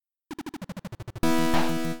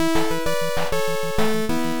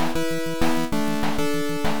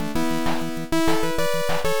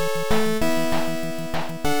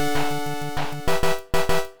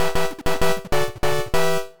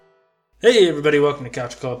Hey everybody, welcome to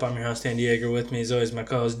Couch Co-op. I'm your host, Andy Yeager. With me as always, my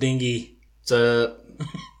co-host, Dingy. What's up?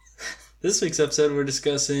 This week's episode, we're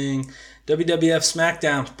discussing WWF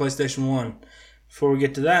SmackDown for PlayStation 1. Before we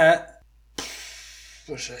get to that,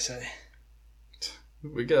 what should I say?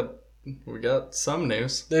 We got some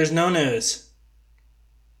news. There's no news.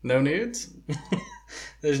 No nudes?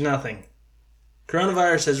 There's nothing.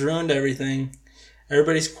 Coronavirus has ruined everything.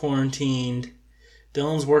 Everybody's quarantined.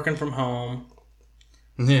 Dylan's working from home.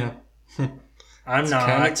 Yeah. I'm not.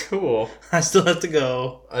 Kind of cool. I still have to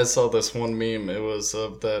go. I saw this one meme. It was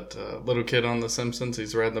of that little kid on The Simpsons.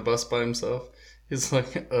 He's riding the bus by himself. He's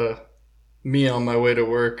like, me on my way to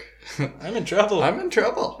work. I'm in trouble. I'm in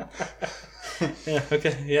trouble. Yeah,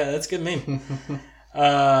 okay. Yeah, that's a good meme.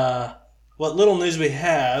 What little news we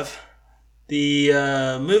have, the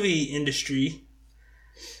movie industry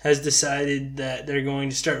has decided that they're going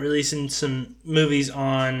to start releasing some movies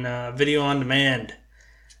on video on demand,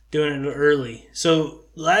 doing it early. So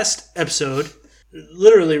last episode,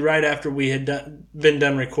 literally right after we had been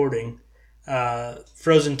done recording,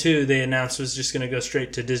 Frozen 2, they announced was just going to go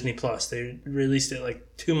straight to Disney Plus. They released it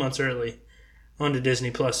like 2 months early onto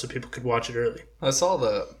Disney Plus so people could watch it early. I saw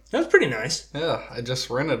that. That was pretty nice. Yeah, I just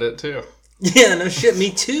rented it too. Yeah, no shit,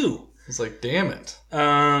 me too. It's like, damn it.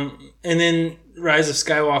 And then Rise of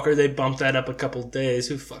Skywalker, they bumped that up a couple days.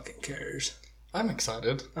 Who fucking cares? I'm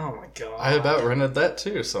excited. Oh my god. I about rented that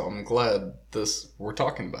too, so I'm glad we're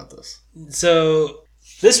talking about this. So,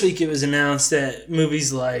 this week it was announced that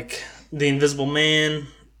movies like The Invisible Man,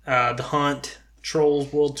 The Hunt,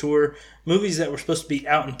 Trolls World Tour, movies that were supposed to be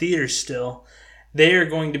out in theaters still, they are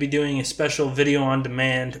going to be doing a special video on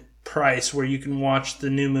demand price where you can watch the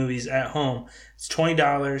new movies at home. It's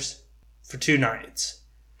 $20 for 2 nights,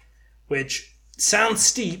 which sounds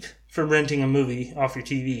steep for renting a movie off your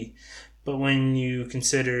TV, but when you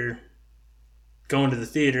consider going to the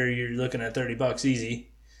theater, you're looking at $30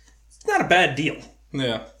 easy. It's not a bad deal.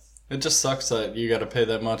 Yeah. It just sucks that you got to pay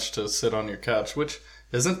that much to sit on your couch, which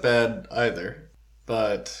isn't bad either,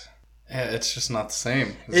 but yeah, it's just not the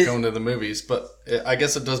same as going to the movies. But I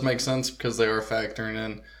guess it does make sense because they are factoring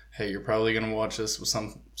in, hey, you're probably going to watch this with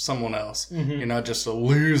someone else. Mm-hmm. You're not just a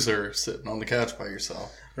loser sitting on the couch by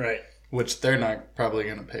yourself. Right. Which they're not probably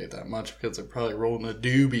going to pay that much because they're probably rolling a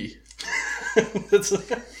doobie. That's a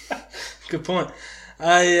good point.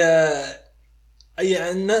 The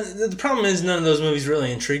problem is none of those movies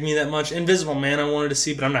really intrigue me that much. Invisible Man I wanted to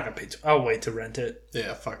see, but I'm not going to pay. I'll wait to rent it.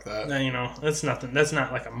 Yeah, fuck that. That's nothing. That's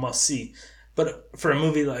not like a must see. But for a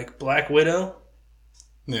movie like Black Widow,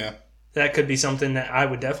 yeah, that could be something that I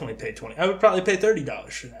would definitely pay $20. I would probably pay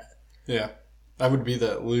 $30 for that. Yeah, I would be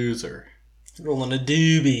that loser rolling a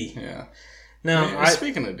doobie. Yeah. Now,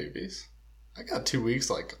 speaking of doobies, I got 2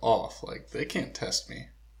 weeks off. They can't test me.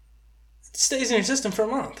 It stays in your system for a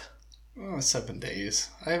month. 7 days.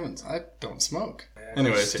 I don't smoke.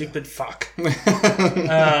 Anyways, stupid fuck. But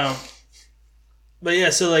yeah,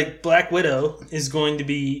 so Black Widow is going to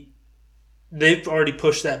be. They've already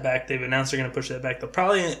pushed that back. They've announced they're going to push that back. They'll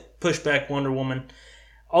probably push back Wonder Woman.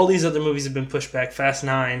 All these other movies have been pushed back. Fast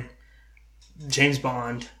 9, James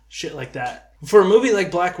Bond, shit like that. For a movie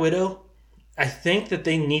like Black Widow, I think that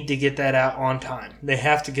they need to get that out on time. They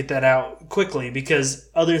have to get that out quickly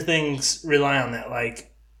because other things rely on that,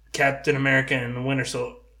 like Captain America and the Winter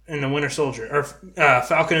Soldier, or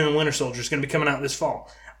Falcon and the Winter Soldier is going to be coming out this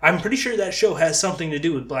fall. I'm pretty sure that show has something to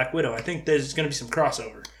do with Black Widow. I think there's going to be some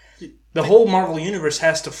crossover. The whole Marvel Universe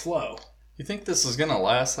has to flow. You think this is going to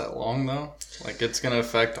last that long, though? It's going to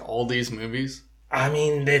affect all these movies? I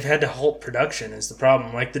mean, they've had to halt production is the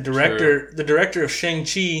problem. The director of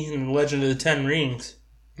Shang-Chi and the Legend of the Ten Rings,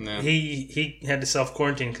 yeah. He had to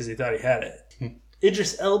self-quarantine because he thought he had it.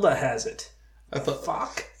 Idris Elba has it. I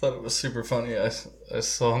thought it was super funny. I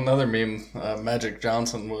saw another meme. Magic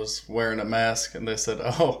Johnson was wearing a mask, and they said,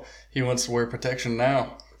 "Oh, he wants to wear protection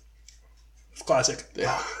now." It's classic.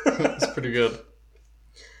 Yeah, it's pretty good.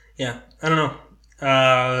 Yeah, I don't know.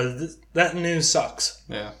 That news sucks.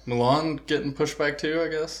 Yeah, Milan getting pushed back too, I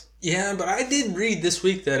guess. Yeah, but I did read this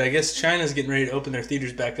week that I guess China's getting ready to open their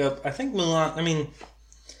theaters back up. I think Milan. I mean,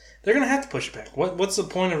 they're gonna have to push it back. What's the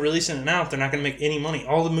point of releasing it now if they're not gonna make any money?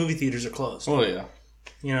 All the movie theaters are closed. Oh yeah.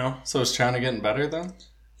 So is China getting better then?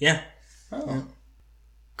 Yeah. Oh. Yeah.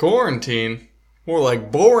 Quarantine. More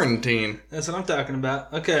like Borantine. That's what I'm talking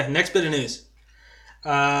about. Okay, next bit of news.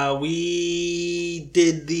 We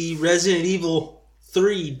did the Resident Evil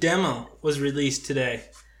 3 demo was released today.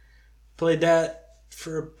 Played that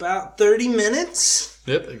for about 30 minutes.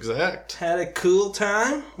 Yep, exact. Had a cool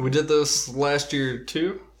time. We did this last year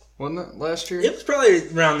too, wasn't it? Last year? It was probably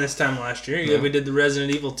around this time last year. Yeah, we did the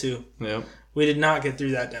Resident Evil 2. Yep. We did not get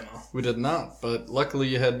through that demo. We did not, but luckily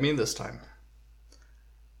you had me this time.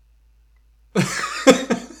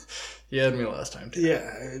 You had me last time, too.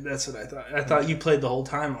 Yeah, that's what I thought. I thought you played the whole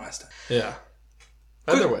time last time. Yeah.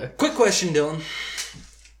 Either way. Quick question, Dylan.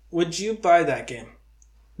 Would you buy that game?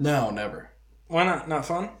 No, never. Why not? Not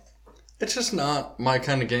fun? It's just not my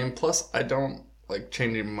kind of game. Plus, I don't like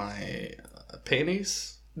changing my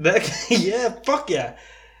panties. Yeah, fuck yeah.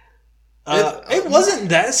 It wasn't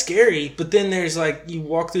that scary, but then there's like, you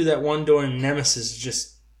walk through that one door and Nemesis is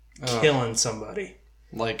just killing somebody.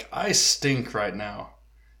 Like, I stink right now.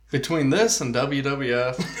 Between this and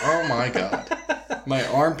WWF, oh my god. My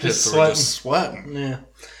armpits are just sweating. Yeah.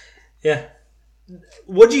 Yeah.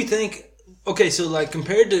 What do you think? Okay, so like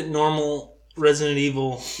compared to normal Resident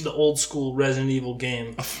Evil, the old school Resident Evil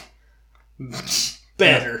game,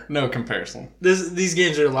 better. No comparison. These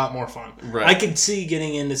games are a lot more fun. Right. I could see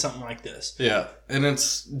getting into something like this. Yeah, and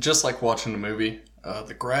it's just like watching a movie.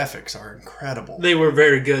 The graphics are incredible. They were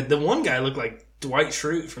very good. The one guy looked like Dwight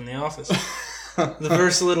Schrute from The Office. The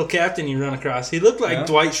first little captain you run across. He looked like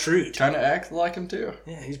Dwight Schrute. Kind of acted like him, too.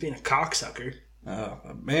 Yeah, he's being a cocksucker.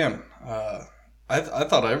 Man, I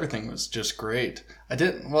thought everything was just great.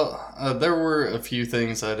 There were a few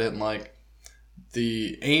things I didn't like.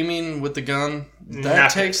 The aiming with the gun,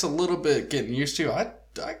 that takes a little bit getting used to. I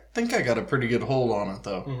think I got a pretty good hold on it,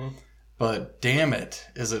 though. Mm-hmm. But damn it,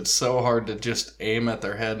 is it so hard to just aim at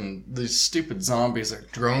their head, and these stupid zombies are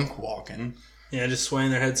drunk walking. Yeah, just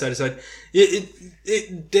swaying their head side to side.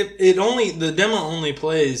 The demo only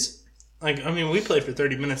plays, we played for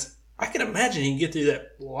 30 minutes. I can imagine you can get through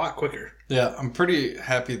that a lot quicker. Yeah, I'm pretty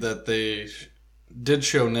happy that they did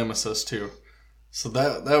show Nemesis too. So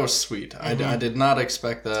that was sweet. Mm-hmm. I did not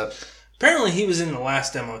expect that. Apparently he was in the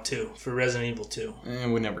last demo too for Resident Evil 2.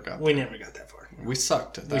 And we never got that far. We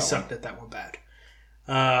sucked at that one. We sucked at that one bad.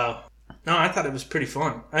 No, I thought it was pretty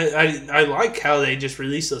fun. I like how they just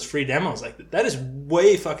released those free demos like that. That is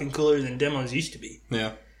way fucking cooler than demos used to be.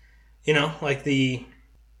 Yeah. You know, like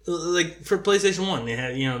for PlayStation 1, they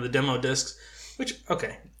had, the demo discs, which,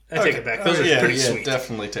 okay, I take it back. Those are pretty sweet. Yeah,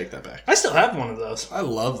 definitely take that back. I still have one of those. I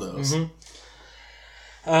love those.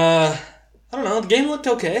 Mm-hmm. I don't know. The game looked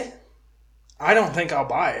okay. I don't think I'll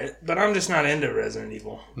buy it, but I'm just not into Resident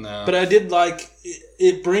Evil. No. But I did like,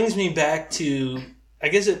 it brings me back to, I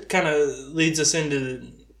guess it kind of leads us into,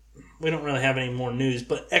 we don't really have any more news,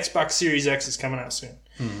 but Xbox Series X is coming out soon.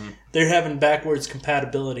 Mm-hmm. They're having backwards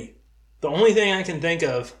compatibility. The only thing I can think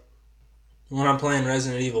of when I'm playing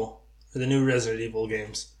Resident Evil, or the new Resident Evil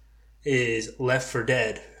games, is Left 4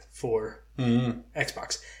 Dead for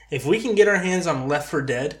Xbox. If we can get our hands on Left 4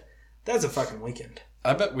 Dead, that's a fucking weekend.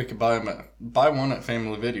 I bet we could buy one at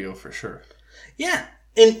Family Video for sure. Yeah,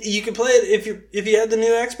 and you could play it if you had the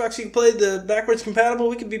new Xbox. You could play the backwards compatible.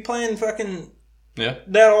 We could be playing fucking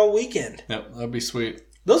that all weekend. Yep, that'd be sweet.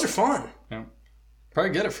 Those are fun. Yep.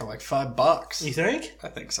 Probably get it for like $5. You think? I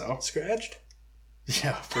think so. Scratched?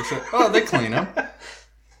 Yeah, for sure. Oh, they clean them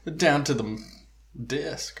down to the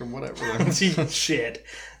disc or whatever. Shit.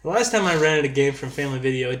 The last time I rented a game from Family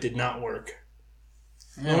Video, it did not work.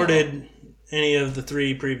 Yeah. Nor did any of the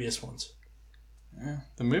 3 previous ones. Yeah,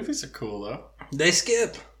 the movies are cool though. They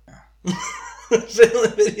skip. Yeah.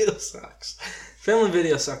 Family Video sucks. Family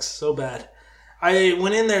Video sucks so bad. I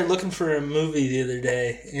went in there looking for a movie the other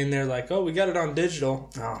day, and they're like, "Oh, we got it on digital."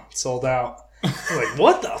 Oh, sold out. I'm like,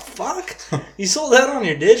 what the fuck? You sold out on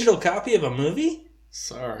your digital copy of a movie?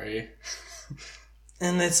 Sorry.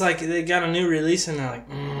 And it's like they got a new release, and they're like,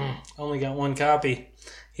 only got 1 copy.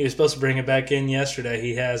 He was supposed to bring it back in yesterday.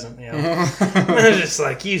 He hasn't. I was just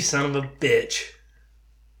like, you son of a bitch.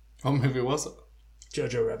 What movie was it?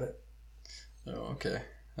 Jojo Rabbit. Oh, okay.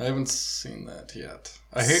 I haven't seen that yet.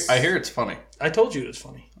 I hear it's funny. I told you it was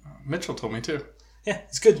funny. Mitchell told me too. Yeah,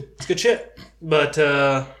 it's good. It's good shit. But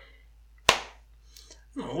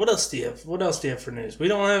what else do you have? What else do you have for news? We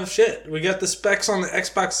don't have shit. We got the specs on the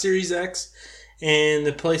Xbox Series X and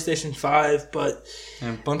the PlayStation 5, but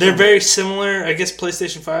they're very similar. I guess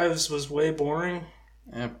PlayStation 5's was way boring.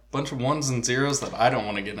 Yeah, a bunch of 1s and 0s that I don't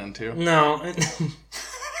want to get into. No.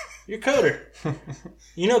 You're a coder.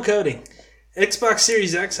 You know coding. Xbox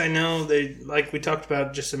Series X, I know they, like we talked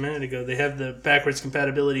about just a minute ago, they have the backwards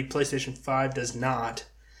compatibility. PlayStation 5 does not,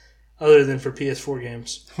 other than for PS4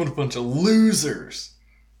 games. What a bunch of losers.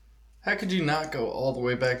 How could you not go all the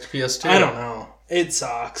way back to PS2? I don't know. It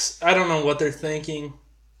sucks. I don't know what they're thinking.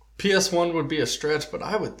 PS1 would be a stretch, but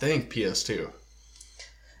I would think PS2.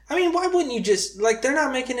 I mean, why wouldn't you just, they're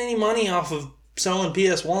not making any money off of selling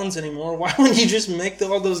PS1s anymore. Why wouldn't you just make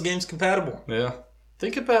all those games compatible? Yeah.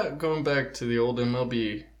 Think about going back to the old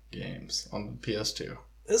MLB games on the PS2.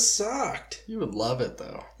 This sucked. You would love it,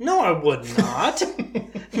 though. No, I would not.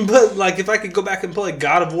 But, like, if I could go back and play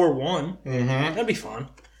God of War 1, that'd be fun.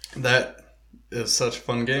 That is such a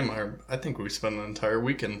fun game. I think we spent an entire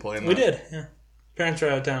weekend playing that. We did, yeah. Parents were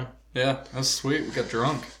out of town. Yeah, that's sweet. We got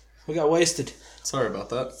drunk. We got wasted. Sorry about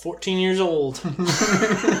that. 14 years old.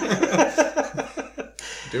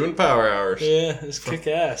 Doing power hours. Yeah, it's kick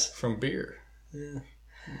ass. From beer. Yeah.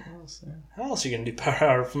 How else are you going to do power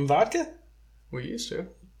hour? From vodka? We used to.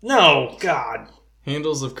 No, God.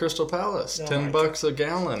 Handles of Crystal Palace. Oh $10 a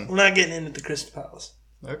gallon. We're not getting into the Crystal Palace.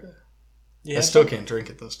 Okay. Yeah, I still can't drink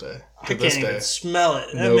it this day. I can't even smell it.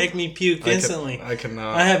 That'd make me puke instantly. I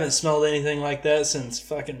cannot. I haven't smelled anything like that since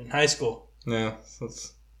fucking high school. Yeah,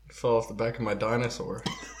 it fell off the back of my dinosaur.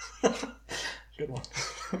 Good one.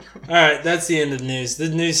 Alright, that's the end of the news. The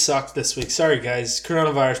news sucked this week. Sorry, guys.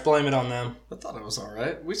 Coronavirus, blame it on them. I thought it was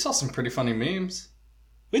alright. We saw some pretty funny memes.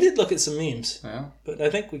 We did look at some memes. Yeah. But I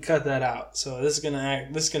think we cut that out. So this is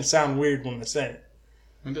gonna sound weird when I say it.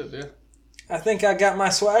 We did, yeah. I think I got my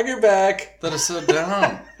swagger back. That is so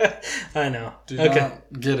dumb. I know. Do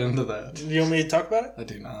not get into that. Do you want me to talk about it? I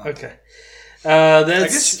do not. Okay. I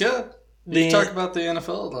guess you could. You can talk about the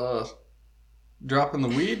NFL dropping the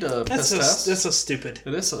weed piss test. That's so stupid.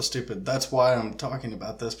 It is so stupid. That's why I'm talking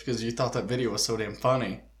about this, because you thought that video was so damn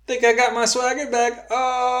funny. Think I got my swagger back.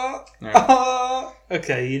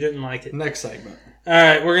 Okay, you didn't like it. Next segment. All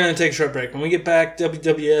right, we're going to take a short break. When we get back,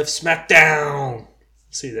 WWF SmackDown.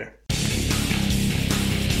 See you there.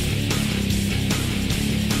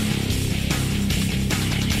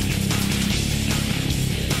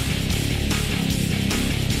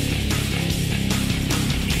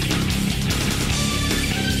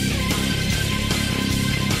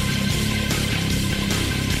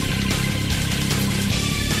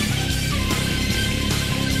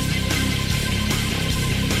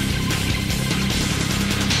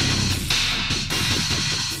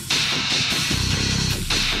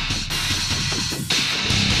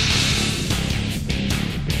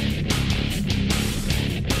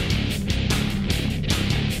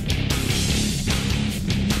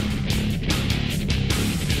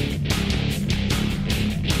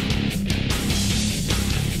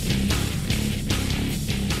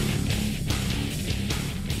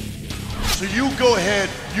 So you go ahead,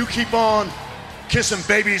 you keep on kissing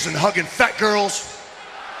babies and hugging fat girls.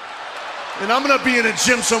 And I'm gonna be in a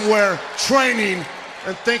gym somewhere training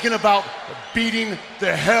and thinking about beating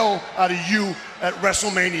the hell out of you at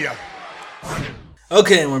WrestleMania.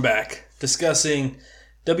 Okay, and we're back discussing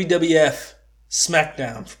WWF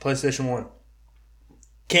SmackDown for PlayStation 1.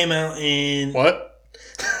 Came out in... What?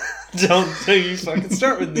 Don't you fucking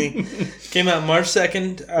start with me. Came out March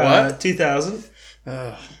 2nd, 2000.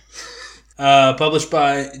 Published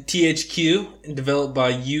by THQ and developed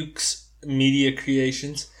by Ukes Media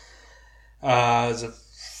Creations. It's a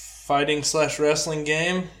fighting/wrestling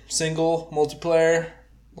game. Single, multiplayer.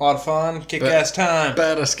 A lot of fun. Kick-ass time.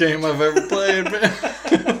 Baddest game I've ever played,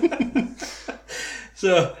 man.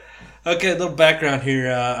 So, okay, a little background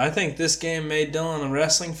here. I think this game made Dylan a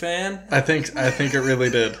wrestling fan. I think it really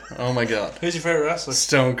did. Oh my god. Who's your favorite wrestler?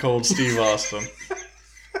 Stone Cold Steve Austin.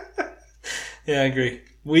 Yeah, I agree.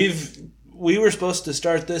 We were supposed to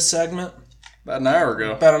start this segment About an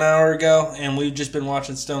hour ago, and we've just been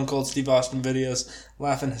watching Stone Cold Steve Austin videos,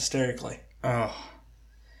 laughing hysterically. Oh.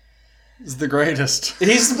 He's the greatest.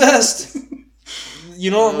 He's the best.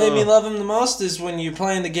 You know what made me love him the most is when you're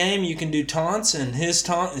playing the game, you can do taunts, and his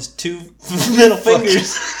taunt is 2 middle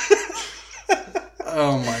fingers.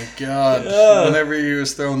 Oh my god. Whenever he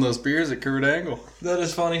was throwing those beers at Kurt Angle. That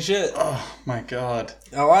is funny shit. Oh my god.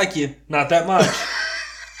 I like you. Not that much.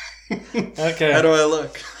 Okay. How do I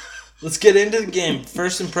look? Let's get into the game.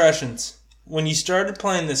 First impressions. When you started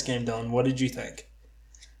playing this game, Dylan, what did you think?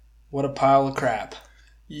 What a pile of crap.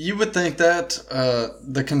 You would think that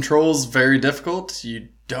the control's very difficult. You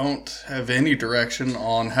don't have any direction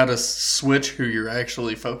on how to switch who you're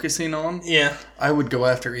actually focusing on. Yeah. I would go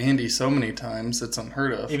after Andy so many times, it's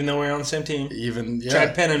unheard of. Even though we're on the same team. Yeah.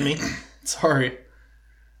 Tried pinning me. Sorry.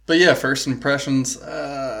 But yeah, first impressions,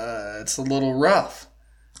 it's a little rough.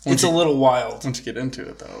 It's a little wild. Once you get into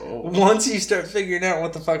it, though. Once you start figuring out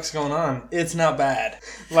what the fuck's going on, it's not bad.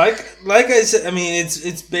 Like I said, I mean,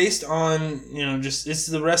 it's based on, it's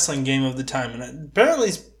the wrestling game of the time. And apparently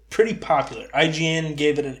it's pretty popular. IGN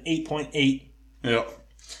gave it an 8.8. Yep.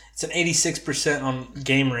 It's an 86% on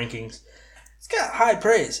game rankings. It's got high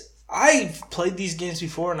praise. I've played these games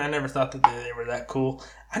before, and I never thought that they were that cool.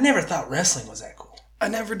 I never thought wrestling was that cool. I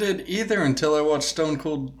never did either until I watched Stone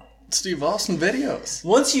Cold Steve Austin videos.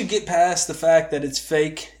 Once you get past the fact that it's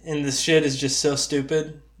fake and this shit is just so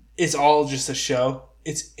stupid, it's all just a show.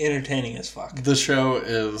 it's entertaining as fuck. The show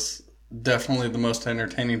is definitely the most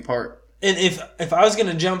entertaining part. And if I was going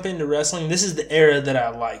to jump into wrestling, this is the era that I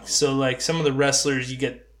like. So, like, some of the wrestlers, you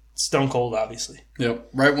get Stone Cold, obviously. Yep.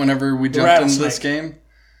 Right whenever we jumped into this game,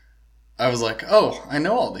 I was like, oh, I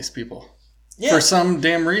know all these people. Yeah. For some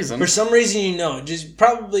damn reason. For some reason, you know. Just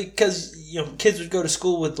probably because, kids would go to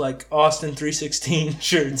school with, like, Austin 316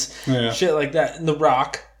 shirts. Yeah. Shit like that. And The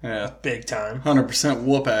Rock. Yeah. Big time. 100%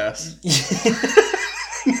 whoop ass.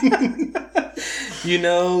 You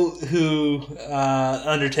know who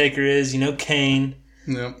Undertaker is. You know Kane.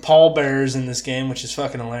 Yep. Paul Bearer's in this game, which is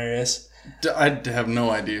fucking hilarious. I have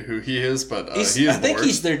no idea who he is, but I think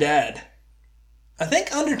he's their dad. I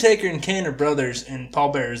think Undertaker and Kane are brothers, and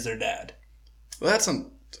Paul Bearer is their dad. Well,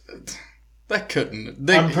 that couldn't.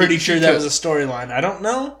 I'm pretty sure that was a storyline. I don't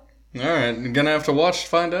know. All right, you're gonna have to watch to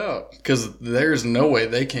find out, because there's no way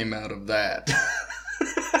they came out of that.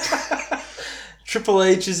 Triple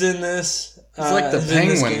H is in this. It's like the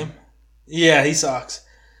Penguin. Yeah, he sucks.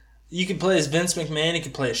 You can play as Vince McMahon. You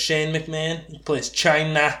can play as Shane McMahon. You can play as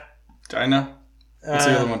China. What's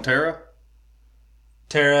the other one?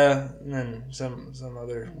 Tara, and then some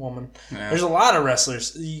other woman. Yeah. There's a lot of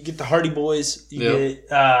wrestlers. You get the Hardy Boys. You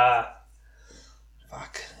get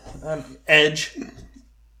Edge.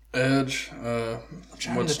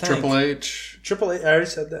 What's Triple H? Triple H. I already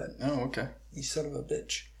said that. Oh, okay. You son of a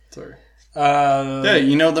bitch. Sorry. Yeah,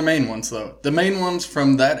 you know the main ones though. The main ones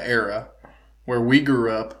from that era, where we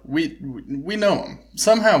grew up. We know them.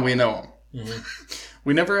 Somehow we know them. Mm-hmm.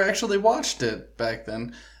 We never actually watched it back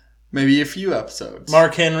then. Maybe a few episodes.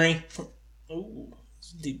 Mark Henry. Ooh,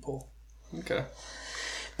 it's a deep pull. Okay.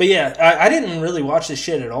 But yeah, I didn't really watch this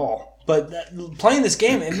shit at all. But playing this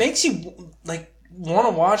game, it makes you like want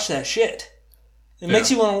to watch that shit. It makes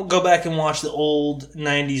you want to go back and watch the old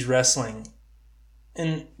 90s wrestling.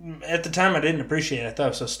 And at the time, I didn't appreciate it. I thought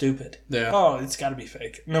it was so stupid. Yeah. Oh, it's got to be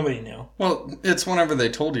fake. Nobody knew. Well, it's whenever they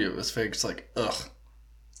told you it was fake, it's like, ugh,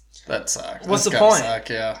 that sucks. What's the point? Suck,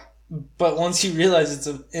 yeah. But once you realize it's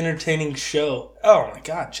an entertaining show, oh my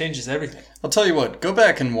god, it changes everything. I'll tell you what, go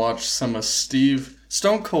back and watch some of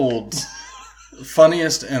Stone Cold's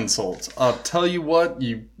funniest insults. I'll tell you what,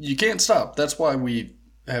 you can't stop. That's why we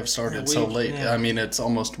have started so late. Yeah. I mean, it's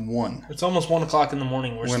almost 1. It's almost 1 o'clock in the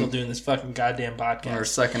morning. We're still doing this fucking goddamn podcast. Our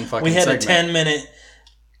second fucking We had segment. A 10-minute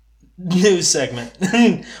news segment.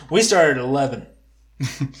 We started at 11.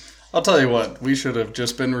 I'll tell you what, we should have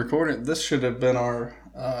just been recording. This should have been our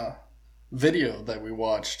video that we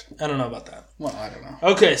watched. I don't know about that. Well, I don't know.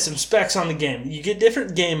 Okay, some specs on the game. You get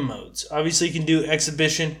different game modes. Obviously, you can do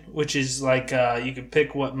exhibition, which is like you can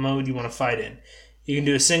pick what mode you want to fight in. You can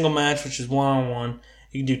do a single match, which is one-on-one.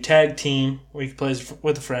 You can do tag team, where you can play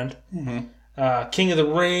with a friend. Mm-hmm. King of the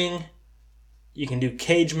Ring. You can do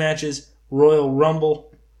cage matches, Royal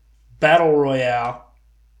Rumble, Battle Royale.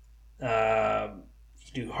 You can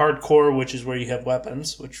do hardcore, which is where you have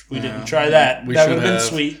weapons, which we didn't try that. That would have been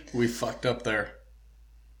sweet. We fucked up there.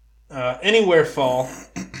 Anywhere Fall,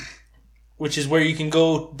 which is where you can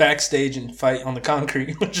go backstage and fight on the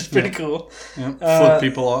concrete, which is pretty cool. Yep. Flip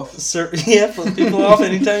people off. Flip people off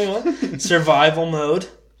anytime you want. Survival mode.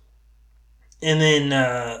 And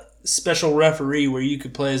then special referee, where you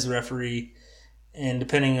could play as the referee, and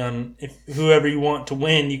depending on whoever you want to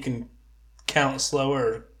win, you can count slower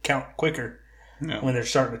or count quicker when they're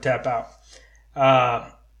starting to tap out.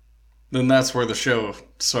 Then that's where the show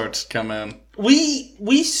starts to come in.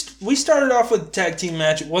 We started off with a tag team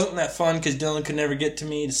match. It wasn't that fun because Dylan could never get to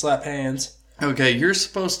me to slap hands. Okay, you're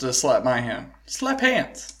supposed to slap my hand. Slap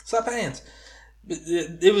hands. Slap hands.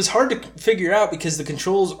 It was hard to figure out because the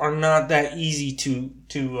controls are not that easy to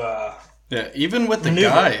even with the maneuver.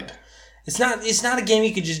 guide. It's not a game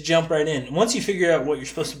you could just jump right in. Once you figure out what you're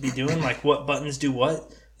supposed to be doing, like what buttons do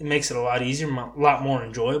what, it makes it a lot easier, a lot more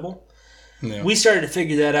enjoyable. Yeah. We started to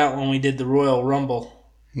figure that out when we did the Royal Rumble.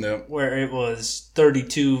 Yep. Where it was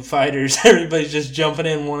 32 fighters, everybody's just jumping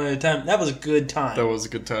in one at a time. That was a good time. That was a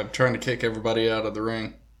good time. Trying to kick everybody out of the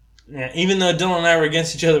ring. Yeah, even though Dylan and I were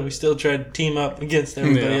against each other, we still tried to team up against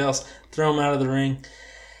everybody else, throw them out of the ring.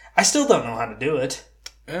 I still don't know how to do it.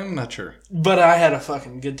 I'm not sure. But I had a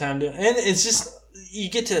fucking good time doing it. And it's just, you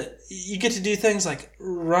get to do things like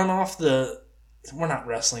run off the... We're not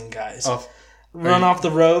wrestling guys. Run off the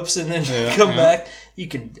ropes and then come back. You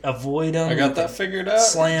can avoid them. I got that figured out.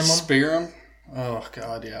 Slam them. Spear them. Oh,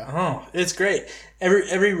 God, yeah. Oh, it's great.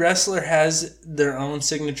 Every wrestler has their own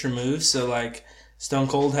signature moves. So, like, Stone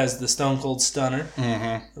Cold has the Stone Cold Stunner.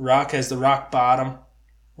 Mm-hmm. Rock has the Rock Bottom.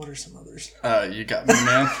 What are some others? You got me,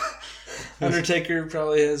 man. Undertaker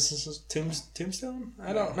probably has Tombstone?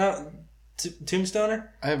 I don't know. Tombstoner?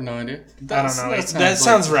 I have no idea. I don't know. That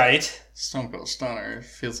sounds right. Stone Cold Stunner. It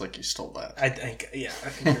feels like you stole that. I think you're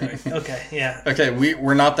right. Okay, yeah. Okay,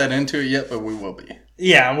 we're not that into it yet, but we will be.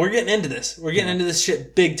 Yeah, we're getting into this. We're getting into this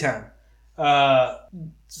shit big time.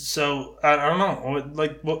 So I don't know.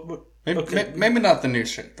 Like what? Maybe not the new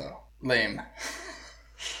shit though. Lame.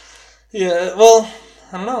 Yeah. Well,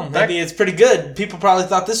 I don't know. Maybe it's pretty good. People probably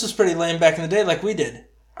thought this was pretty lame back in the day, like we did.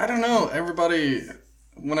 I don't know. Everybody,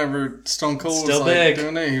 whenever Stone Cold Still was like big.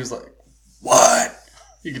 doing it, he was like, "What?"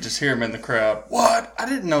 You could just hear him in the crowd. What? I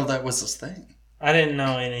didn't know that was his thing. I didn't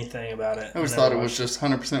know anything about it. I always thought it was just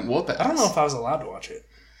 100% whoop ass. I don't know if I was allowed to watch it.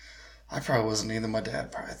 I probably wasn't either. My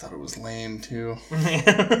dad probably thought it was lame too.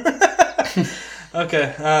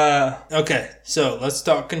 Okay. So let's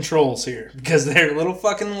talk controls here because they're a little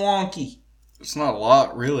fucking wonky. It's not a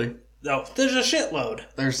lot, really. No, there's a shitload.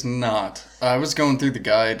 There's not. I was going through the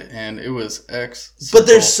guide and it was X. But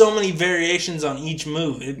there's so many variations on each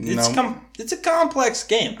move. It's a complex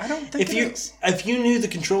game. I don't think it is. If you knew the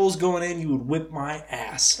controls going in, you would whip my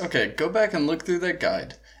ass. Okay, go back and look through that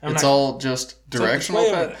guide. It's all just directional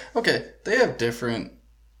pad. Okay, they have different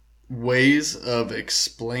ways of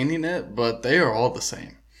explaining it, but they are all the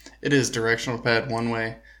same. It is directional pad one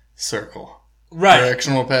way, circle. Right.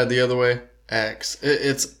 Directional pad the other way, X.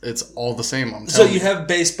 It's all the same. I'm telling So you have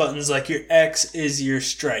base buttons, like your X is your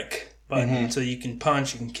strike button, so you can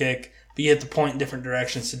punch, you can kick, but you have to point in different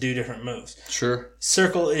directions to do different moves. Sure.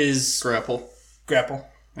 Circle is Grapple.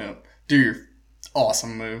 Yeah, Do your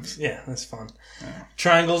awesome moves. Yeah, that's fun. Yeah.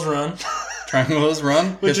 Triangles run. Triangles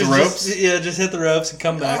run. Hit the ropes. Just hit the ropes and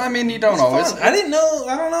come back. I mean, you don't always. I don't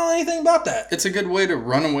know anything about that. It's a good way to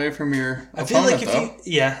run away from your opponent, I feel like if though.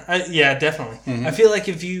 yeah, definitely. Mm-hmm. I feel like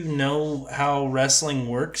if you know how wrestling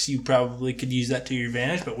works, you probably could use that to your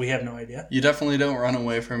advantage, but we have no idea. You definitely don't run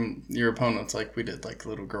away from your opponents like we did, like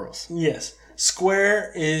little girls. Yes.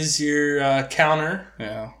 Square is your counter.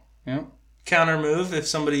 Yeah. Yep. Counter move. If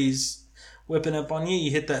somebody's whipping up on you,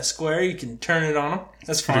 you hit that square, you can turn it on them.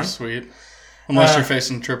 That's fun. Pretty sweet. Unless you're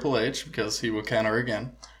facing Triple H, because he will counter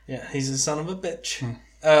again. Yeah, he's a son of a bitch.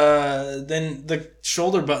 Then the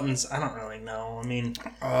shoulder buttons, I don't really know. I mean,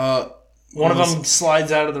 one of them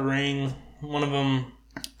slides out of the ring. One of them...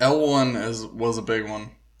 L1 was a big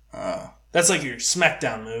one. That's like your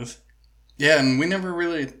SmackDown move. Yeah, and we never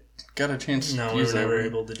really got a chance to use that. No, we were never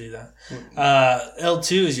able to do that.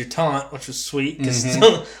 L2 is your taunt, which was sweet. Because,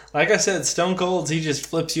 like I said, Stone Cold, he just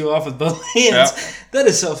flips you off with both hands. Yep. That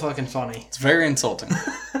is so fucking funny. It's very insulting.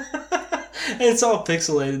 And it's all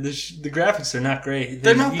pixelated. The graphics are not great.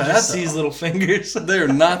 They're not bad, You just see his little fingers. They're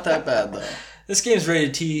not that bad, though. This game's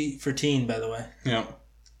rated T for teen, by the way.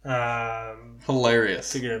 Yeah.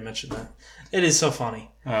 Hilarious. Figured I'd mention that. It is so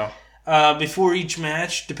funny. Oh. Before each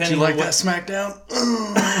match, depending on what... that SmackDown?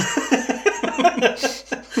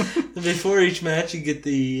 Before each match, you get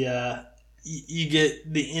the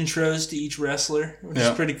intros to each wrestler, which is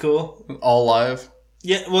pretty cool. All live?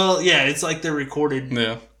 Yeah, well, yeah, it's like they're recorded.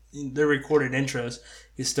 Yeah. They're recorded intros.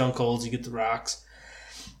 You get Stone Colds, you get The Rocks.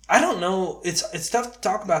 I don't know. It's tough to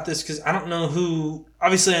talk about this because I don't know who...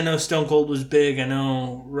 Obviously, I know Stone Cold was big. I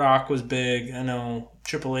know Rock was big. I know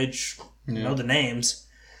Triple H. I know the names.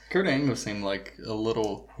 Kurt Angle seemed like a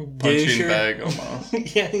little punching bag almost.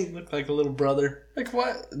 Yeah, he looked like a little brother. Like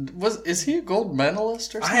what? Is he a gold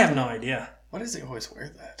medalist or something? I have no idea. Why does he always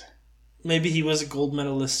wear that? Maybe he was a gold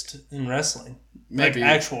medalist in wrestling. Maybe. Like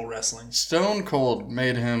actual wrestling. Stone Cold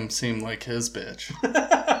made him seem like his bitch.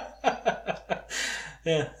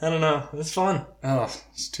 Yeah, I don't know. It's fun. Oh,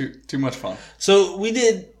 it's too much fun. So we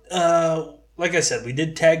did, like I said, we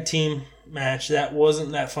did tag team match. That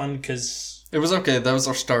wasn't that fun because... It was okay. That was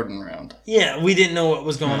our starting round. Yeah, we didn't know what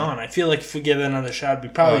was going on. I feel like if we give it another shot, it'd be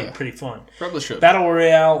probably pretty fun. Probably should. Battle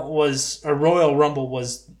Royale Royal Rumble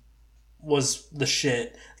was the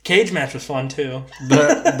shit. Cage match was fun too.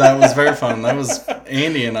 That was very fun. That was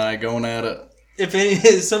Andy and I going at it.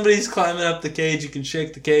 If somebody's climbing up the cage, you can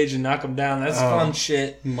shake the cage and knock them down. That's fun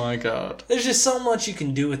shit. My God. There's just so much you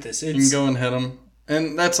can do with this. You can go and hit them.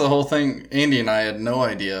 And that's the whole thing. Andy and I had no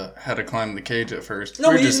idea how to climb the cage at first.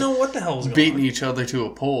 No, we didn't know what the hell was going on. Beating each other to a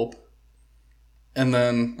pulp. And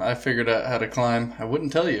then I figured out how to climb. I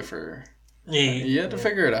wouldn't tell you you had to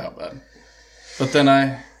figure it out, bud. But then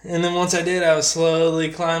And then once I did, I was slowly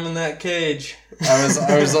climbing that cage. I was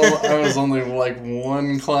only like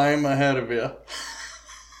one climb ahead of you.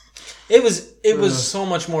 It was so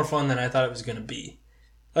much more fun than I thought it was going to be.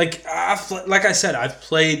 Like I said, I've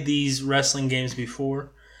played these wrestling games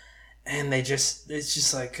before, and it's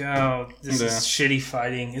just like, oh, this is shitty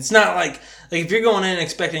fighting. It's not like if you're going in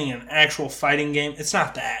expecting an actual fighting game, it's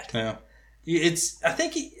not that. Yeah. I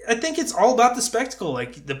think it's all about the spectacle,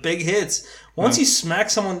 like the big hits. Once you smack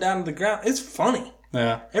someone down to the ground, it's funny.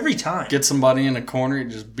 Yeah. Every time. Get somebody in a corner, you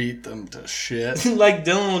just beat them to shit. Like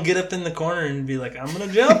Dylan will get up in the corner and be like, I'm going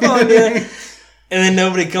to jump on you. And then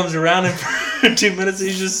nobody comes around him for 2 minutes.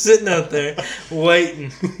 He's just sitting out there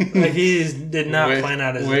waiting. Like he did not plan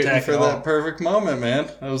out his attack for at all. that perfect moment,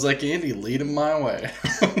 man. I was like, Andy, lead him my way.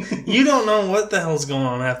 You don't know what the hell's going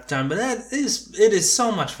on half the time, but it is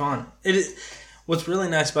so much fun. What's really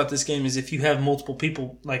nice about this game is if you have multiple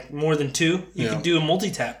people, like more than two, you can do a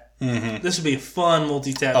multi-tap. Mm-hmm. This would be a fun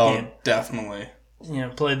multi-tap game. Oh, definitely.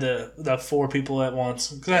 Play the 4 people at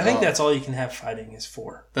once. Because I think that's all you can have fighting is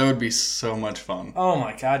 4. That would be so much fun. Oh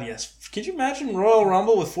my god, yes. Could you imagine Royal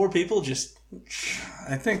Rumble with 4 people?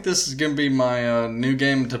 I think this is going to be my new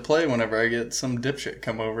game to play whenever I get some dipshit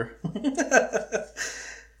come over.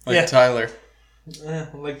 Tyler.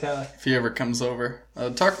 Like Tyler. If he ever comes over.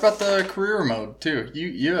 Talk about the career mode, too.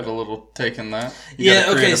 You had a little take in that.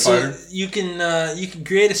 So you can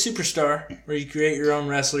create a superstar, or you create your own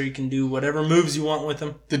wrestler. You can do whatever moves you want with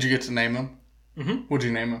them. Did you get to name him? Mm-hmm. What'd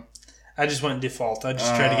you name him? I just went default. I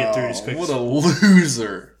just tried to get through it as quick. What a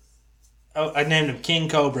loser. Oh, I named him King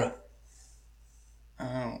Cobra.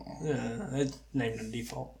 Oh. Yeah, I named him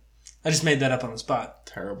default. I just made that up on the spot.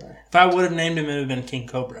 Terrible. If I would have named him, it would have been King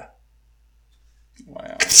Cobra.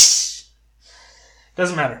 Wow.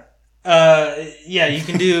 Doesn't matter. You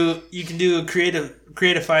can do a create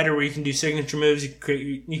a fighter where you can do signature moves.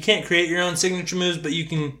 You can't create your own signature moves, but you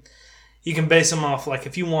can base them off, like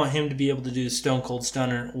if you want him to be able to do Stone Cold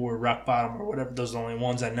Stunner or Rock Bottom or whatever. Those are the only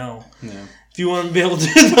ones I know. Yeah. If you want to be able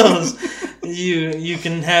to do those, you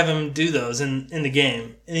can have him do those in the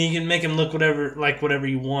game, and you can make him look whatever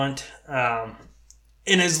you want.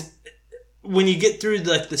 When you get through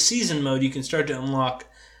the season mode, you can start to unlock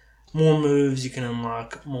more moves. You can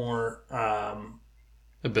unlock more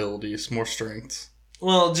abilities, more strengths.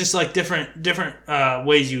 Well, just like different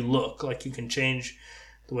ways you look. Like you can change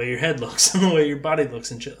the way your head looks and the way your body looks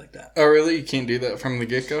and shit like that. Oh, really? You can't do that from the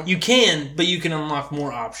get-go? You can, but you can unlock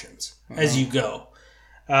more options as you go.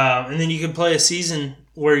 And then you can play a season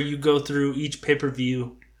where you go through each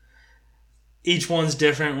pay-per-view. Each one's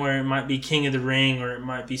different, where it might be King of the Ring or it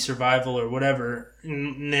might be Survival or whatever.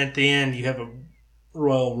 And at the end, you have a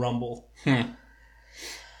Royal Rumble.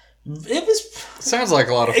 Sounds like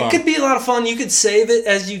a lot of fun. It could be a lot of fun. You could save it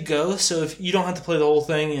as you go, so if you don't have to play the whole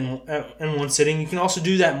thing in one sitting, you can also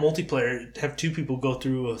do that multiplayer. Have 2 people go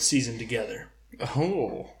through a season together.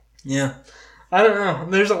 Oh. Yeah. I don't know.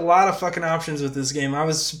 There's a lot of fucking options with this game. I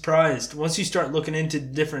was surprised. Once you start looking into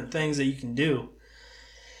different things that you can do,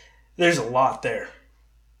 there's a lot there.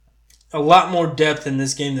 A lot more depth in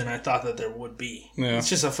this game than I thought that there would be. Yeah. It's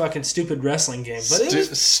just a fucking stupid wrestling game. But it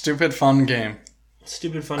was stupid fun game.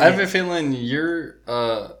 Stupid fun game. I have a feeling your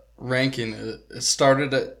ranking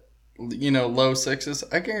started at low 6s.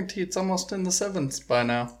 I guarantee it's almost in the 7s by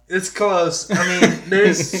now. It's close. I mean,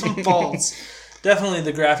 there's some faults. Definitely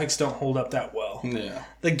the graphics don't hold up that well. Yeah.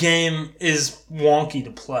 The game is wonky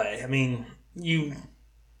to play. I mean, you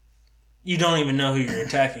don't even know who you're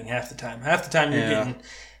attacking half the time. Half the time you're getting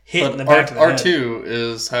hit in the back of the head. R2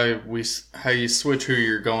 is how you switch who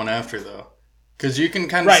you're going after, though. Because you can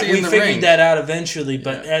kind of see in the ring. Right, we figured that out eventually,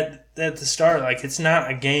 but at the start, it's not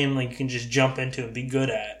a game you can just jump into and be good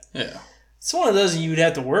at. Yeah. It's one of those you would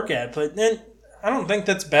have to work at, but then I don't think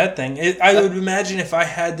that's a bad thing. I would imagine if I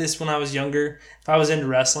had this when I was younger, if I was into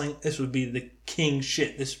wrestling, this would be the king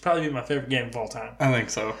shit. This would probably be my favorite game of all time. I think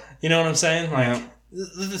so. You know what I'm saying?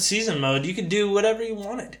 The season mode, you could do whatever you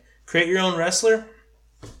wanted. Create your own wrestler.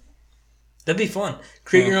 That'd be fun.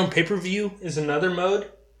 Create your own pay-per-view is another mode.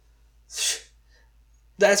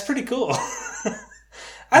 That's pretty cool.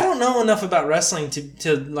 I don't know enough about wrestling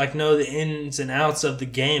to know the ins and outs of the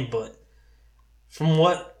game, but from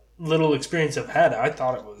what little experience I've had, I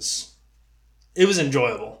thought it was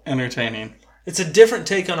enjoyable. Entertaining. It's a different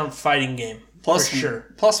take on a fighting game, for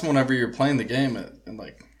sure. Plus, whenever you're playing the game,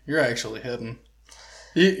 you're actually hitting.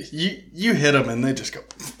 You hit them and they just go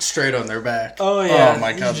straight on their back. Oh yeah! Oh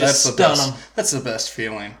my god, that's the best. That's the best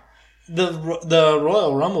feeling. The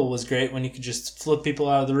Royal Rumble was great when you could just flip people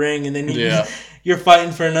out of the ring and then you're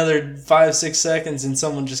fighting for another 5-6 seconds and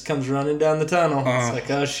someone just comes running down the tunnel. It's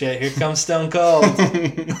like, oh shit, here comes Stone Cold.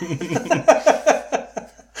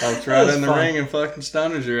 I'll try it in the ring and fucking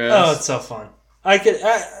stunners your ass. Oh, it's so fun. Like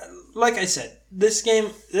I said, this game,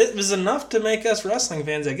 it was enough to make us wrestling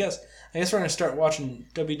fans, I guess. I guess we're going to start watching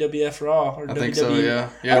WWF Raw or WWE. I think so, yeah.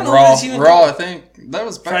 Yeah, Raw, I think. That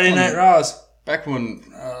was back Friday Night Raws. Back when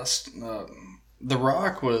The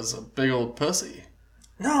Rock was a big old pussy.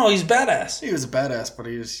 No, he's badass. He was a badass, but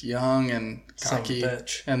he was young and cocky. Son of a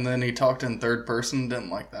bitch. And then he talked in third person. Didn't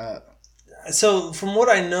like that. So, from what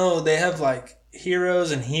I know, they have, like,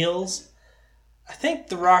 heroes and heels. I think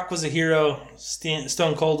The Rock was a hero.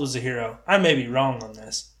 Stone Cold was a hero. I may be wrong on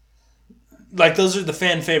this. Like, those are the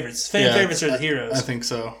fan favorites. Favorites are the heroes. I think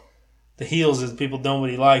so. The heels are the people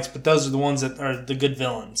nobody likes, but those are the ones that are the good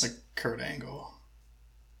villains. Like Kurt Angle.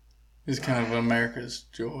 He's kind of America's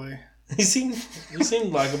joy. He seemed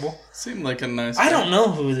likable. Seemed like a nice guy. I don't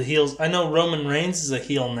know who the heels... I know Roman Reigns is a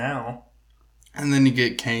heel now. And then you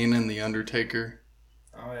get Kane and The Undertaker.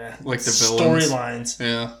 Oh, yeah. Like the villains. Storylines.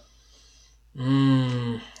 Yeah.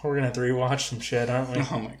 We're going to have to rewatch some shit, aren't we?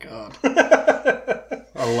 Oh, my God.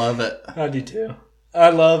 I love it. I do, too. I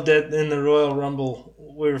loved it in the Royal Rumble.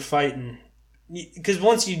 We were fighting. Because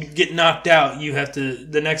once you get knocked out, you have to...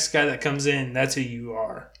 The next guy that comes in, that's who you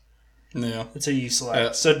are. Yeah. That's who you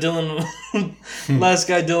select. So Dylan... last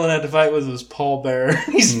guy Dylan had to fight with was Paul Bearer.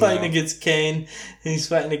 He's fighting against Kane. And he's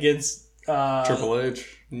fighting against... Triple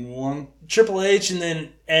H won. Triple H and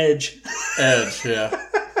then Edge. Edge, yeah.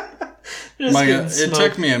 It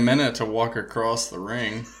took me a minute to walk across the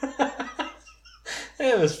ring.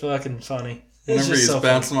 It was fucking funny. Whenever he's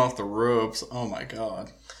bouncing off the ropes, oh my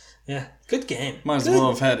God. Yeah, good game. Might as well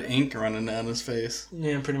have had ink running down his face.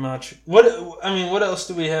 Yeah, pretty much. What else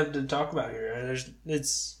do we have to talk about here?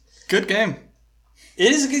 It's good game.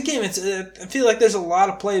 It is a good game. I feel like there's a lot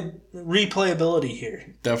of replayability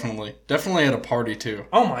here. Definitely at a party too.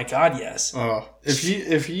 Oh my God, yes.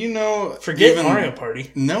 If you know, forget Mario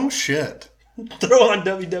Party. No shit. Throw on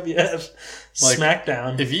WWF, like,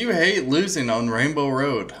 SmackDown. If you hate losing on Rainbow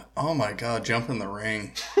Road, oh my God, jump in the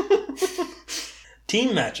ring.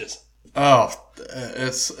 Team matches. Oh,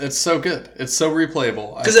 it's so good. It's so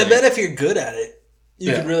replayable. Because I bet if you're good at it,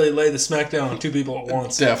 you could really lay the SmackDown on two people at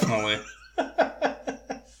once. Definitely.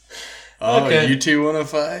 Okay. You two want to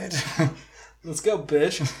fight? Let's go,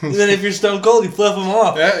 bitch. And then if you're Stone Cold, you flip them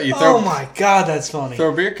off. Yeah, oh my God, that's funny.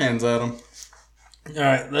 Throw beer cans at them. All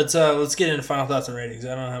right, let's get into final thoughts and ratings.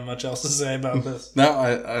 I don't have much else to say about this.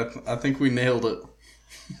 No, I think we nailed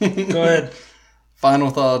it. Go ahead.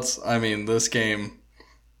 Final thoughts. I mean, this game,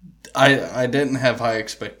 I didn't have high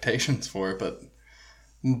expectations for it, but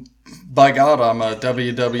by God, I'm a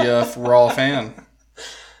WWF Raw fan.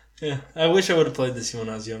 Yeah, I wish I would have played this when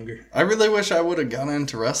I was younger. I really wish I would have gotten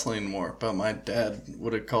into wrestling more, but my dad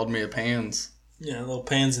would have called me a pans. Yeah, little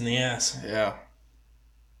pans in the ass. Yeah.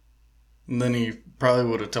 And then he probably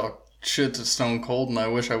would have talked shit to Stone Cold, and I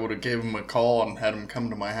wish I would have gave him a call and had him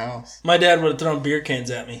come to my house. My dad would have thrown beer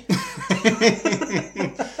cans at me.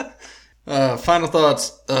 Final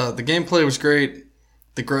thoughts. The gameplay was great.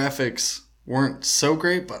 The graphics weren't so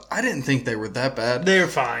great, but I didn't think they were that bad. They were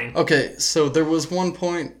fine. Okay, so there was one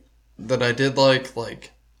point that I did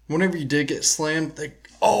like whenever you did get slammed, they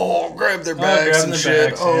grab their bags and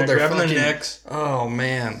shit. They're grabbing fucking, their necks. Oh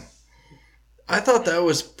man, I thought that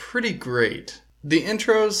was pretty great. The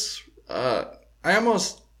intros, I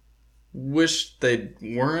almost wish they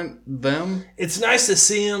weren't them. It's nice to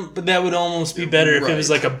see them, but that would almost be better if it was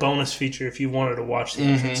like a bonus feature if you wanted to watch the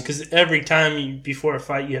intros. Because every time before a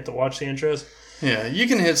fight, you have to watch the intros. Yeah, you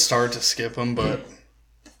can hit start to skip them, but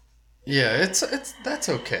yeah, it's that's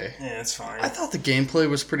okay. Yeah, it's fine. I thought the gameplay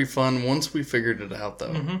was pretty fun once we figured it out,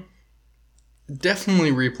 though.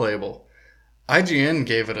 Definitely replayable. IGN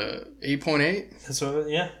gave it a 8.8. That's what,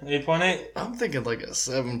 8.8. I'm thinking like a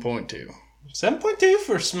 7.2. 7.2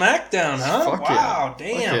 for SmackDown, huh? Fuck wow, yeah.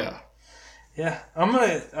 damn. Fuck yeah, I'm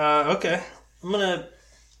gonna. Okay,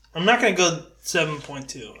 I'm not gonna go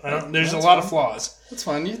 7.2. There's a lot of flaws. That's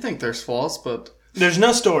fine. You think there's flaws, but there's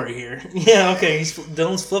no story here. Yeah, okay.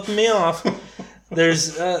 Dylan's flipping me off.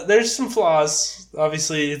 There's some flaws.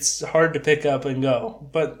 Obviously, it's hard to pick up and go.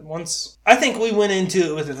 But I think we went into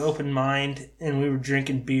it with an open mind, and we were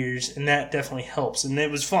drinking beers, and that definitely helps. And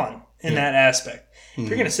it was fun in that aspect. If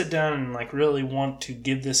you're gonna sit down and really want to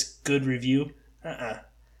give this good review,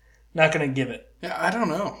 not gonna give it. Yeah, I don't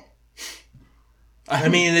know. I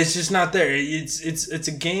mean, it's just not there. It's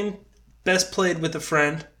a game best played with a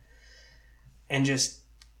friend, and just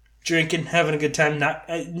drinking, having a good time, not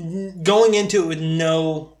going into it with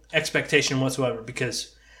no expectation whatsoever.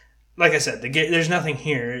 Because, like I said, there's nothing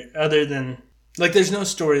here other than there's no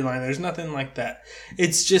storyline. There's nothing like that.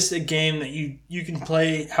 It's just a game that you can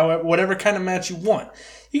play whatever kind of match you want.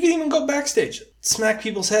 You can even go backstage, smack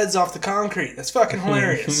people's heads off the concrete. That's fucking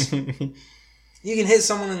hilarious. You can hit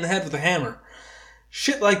someone in the head with a hammer.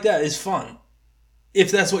 Shit like that is fun,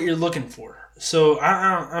 if that's what you're looking for. So,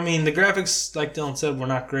 I mean, the graphics, like Dylan said, were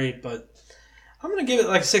not great, but I'm going to give it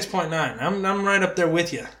like 6.9. I'm right up there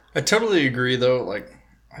with you. I totally agree, though. Like,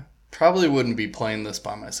 probably wouldn't be playing this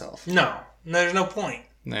by myself. No, there's no point.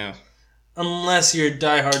 No. Unless you're a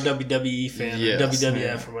diehard WWE fan or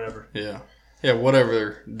WWF or whatever. Yeah. Yeah,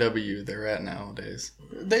 whatever W they're at nowadays.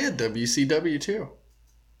 They had WCW too.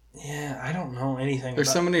 Yeah, I don't know anything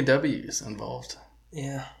There's so many W's involved.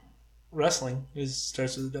 Yeah. Wrestling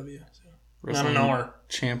starts with a W. So. Wrestling I don't know her.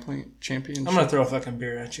 Championship. I'm gonna throw a fucking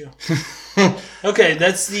beer at you. Okay,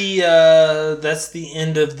 that's the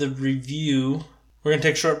end of the review. We're gonna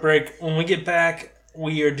take a short break. When we get back,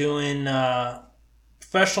 we are doing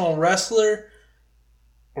professional wrestler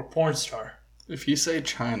or porn star. If you say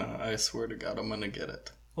China, I swear to God, I'm gonna get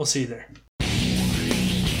it. We'll see you there.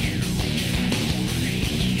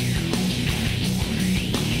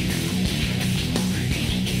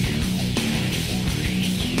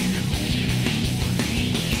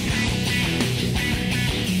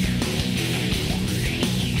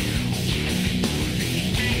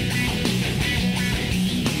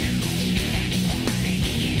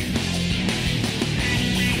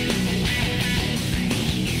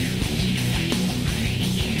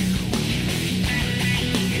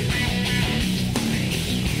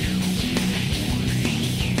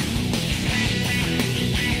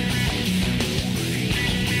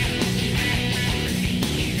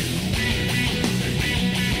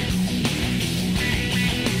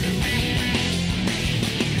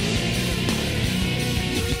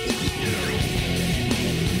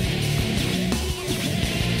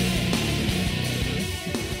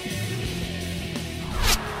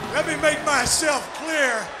 Let me make myself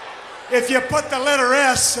clear. If you put the letter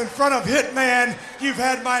S in front of Hitman, you've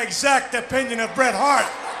had my exact opinion of Bret Hart.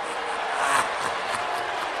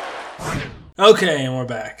 Okay, and we're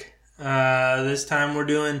back. This time we're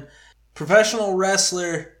doing professional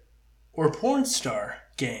wrestler or porn star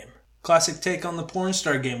game. Classic take on the porn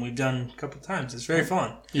star game we've done a couple times. It's very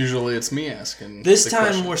fun. Usually it's me asking. This the time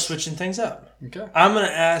questions. we're switching things up. Okay. I'm going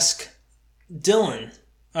to ask Dylan.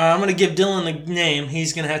 I'm going to give Dylan a name.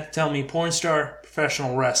 He's going to have to tell me porn star,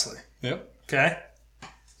 professional wrestler. Yep. Okay?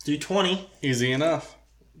 Let's do 20. Easy enough.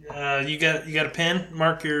 You got a pen?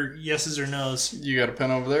 Mark your yeses or nos. You got a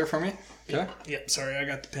pen over there for me? Okay. Yep, sorry, I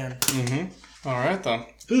got the pen. Mm-hmm. All right, then.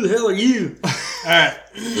 Who the hell are you? All right.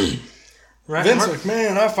 Right, Vince Mark?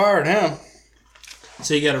 McMahon, I fired him.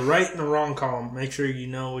 So you got a right and a wrong column. Make sure you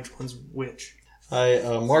know which one's which. I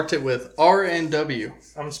marked it with R and W.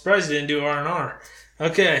 I'm surprised you didn't do R&R.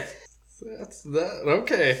 Okay. That's that.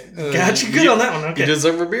 Okay. Got you good on that one. Okay. You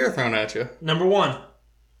deserve a beer thrown at you. Number 1.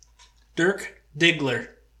 Dirk Diggler.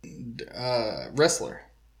 Wrestler.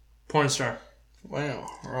 Porn star. Wow,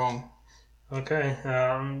 wrong. Okay.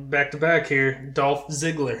 Back to back here. Dolph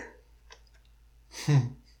Ziggler.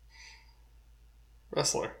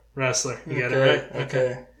 Wrestler. Wrestler. You got it right?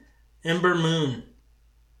 Okay. Ember Moon.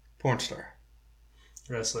 Porn star.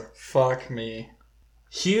 Wrestler. Fuck me.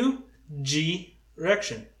 Hugh G.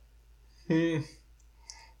 Rection.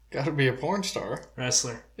 Gotta be a porn star.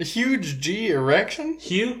 Wrestler. A huge G erection?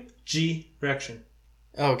 Hugh G. Rection.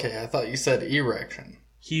 Okay, I thought you said erection.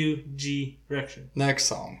 Hugh G. Rection. Next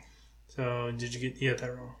song. So, you got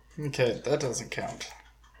that wrong. Okay, that doesn't count.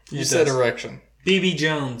 You It said does. erection. BB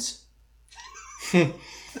Jones.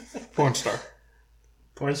 Porn star.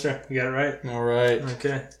 Porn star. You got it right? Alright.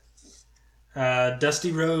 Okay.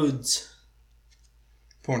 Dusty Rhodes.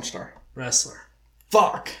 Porn star. Wrestler.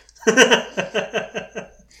 Fuck! Alright.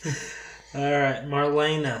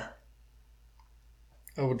 Marlena.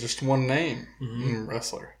 Oh, just one name.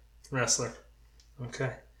 Wrestler. Wrestler.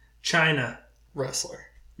 Okay. China. Wrestler.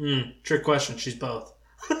 Trick question. She's both.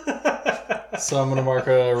 So I'm gonna mark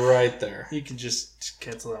a right there. You can just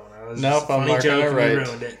cancel that one out. It was Nope, just a I'm funny marking joke it and right. you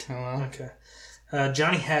ruined it. Hello? Okay.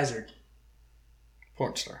 Johnny Hazard.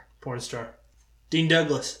 Porn star. Porn star. Dean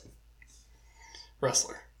Douglas.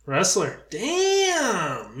 Wrestler. Wrestler.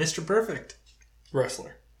 Damn! Mr. Perfect.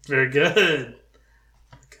 Wrestler. Very good.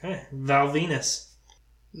 Okay. Val Venus.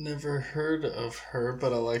 Never heard of her,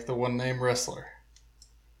 but I like the one name wrestler.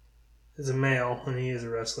 Is a male and he is a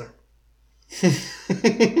wrestler.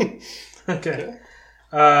 Okay.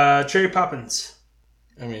 Cherry Poppins.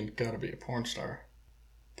 I mean, gotta be a porn star.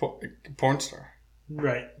 Porn star.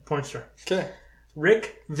 Right. Porn star. Okay.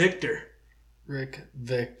 Rick Victor. Rick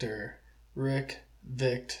Victor. Rick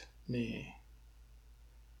Vict me.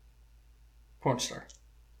 Porn star.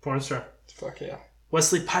 Porn star. Fuck yeah.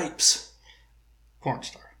 Wesley Pipes. Porn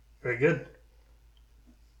star. Very good.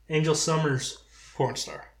 Angel Summers. Porn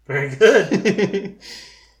star. Very good.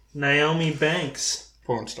 Naomi Banks.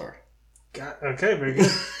 Porn star. Okay, very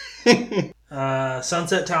good.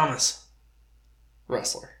 Sunset Thomas.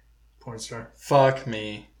 Wrestler. Porn star. Fuck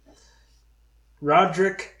me.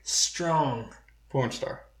 Roderick Strong. Porn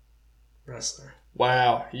star. wrestler.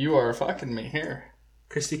 Wow, you are fucking me here.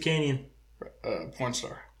 Christy Canyon. Porn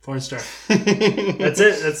star. Porn star. That's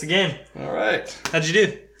it. That's the game. All right. How'd you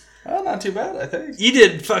do? Oh, not too bad, I think. You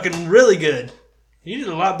did fucking really good. You did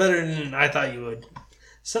a lot better than I thought you would.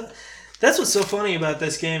 So that's what's so funny about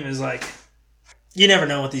this game is like, you never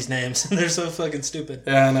know with these names. They're so fucking stupid.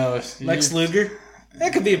 Yeah, I know. Lex Luger.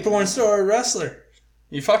 That could be a porn star or a wrestler.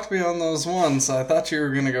 You fucked me on those ones. I thought you were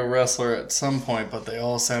going to go wrestler at some point, but they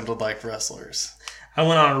all sounded like wrestlers. I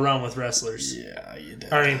went on a run with wrestlers. Yeah, you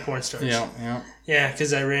did. I mean, porn stars. Yeah. Yeah,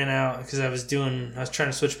 because I ran out, because I was trying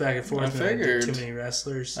to switch back and forth. I figured. I did too many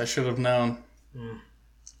wrestlers. I should have known.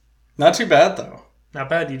 Not too bad, though. Not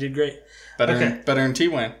bad. You did great. Better than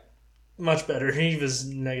T-Wayne. Much better. He was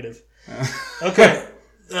negative. Okay.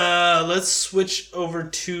 Let's switch over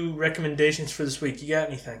to recommendations for this week. You got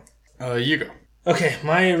anything? You go. Okay,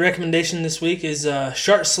 my recommendation this week is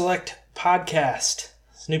Shark Select Podcast.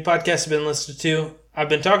 It's a new podcast I've been listening to. I've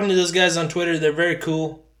been talking to those guys on Twitter. They're very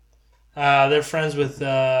cool. They're friends with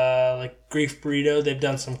like Grief Burrito. They've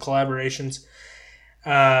done some collaborations.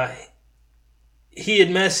 He had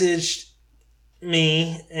messaged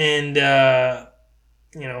me and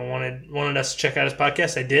wanted us to check out his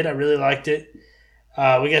podcast. I did. I really liked it.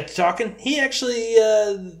 We got to talking. He actually,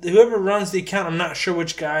 whoever runs the account, I'm not sure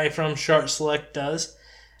which guy from Shark Select does.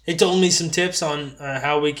 He told me some tips on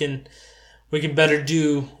how we can better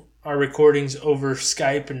do our recordings over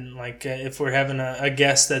Skype, and like if we're having a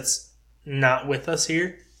guest that's not with us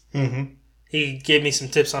here. Mm-hmm. He gave me some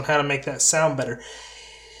tips on how to make that sound better.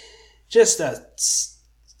 Just a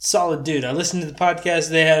solid dude. I listened to the podcast.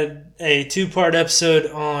 They had a 2-part episode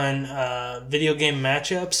on video game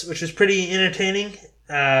matchups, which was pretty entertaining,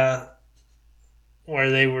 where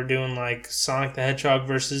they were doing like Sonic the Hedgehog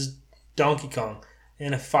versus Donkey Kong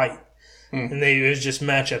in a fight. And it was just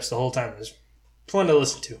matchups the whole time. It was fun to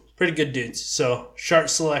listen to. Pretty good dudes. So, Shark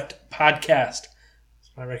Select Podcast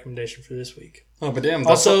is my recommendation for this week. Oh, but damn.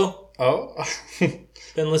 Also,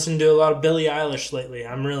 been listening to a lot of Billie Eilish lately.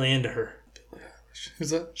 I'm really into her.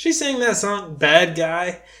 Who's that? She sang that song, Bad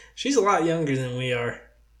Guy. She's a lot younger than we are.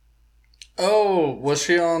 Oh, was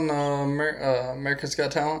she on America's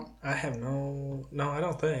Got Talent? I have no, I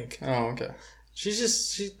don't think. Oh, okay. I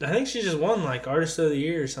think she just won like Artist of the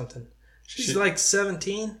Year or something. She's like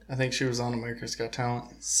 17. I think she was on America's Got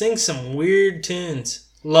Talent. Sings some weird tunes.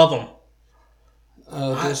 Love them.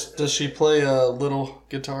 Does she play a little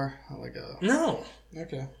guitar? No.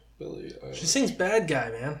 Okay. Billie Eilish. She sings Bad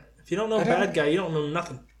Guy, man. If you don't know Bad Guy, you don't know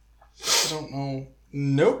nothing. I don't know.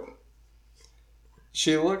 Nope.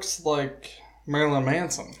 She looks like Marilyn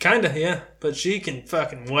Manson. Kinda, yeah. But she can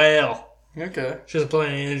fucking wail. Okay. She doesn't play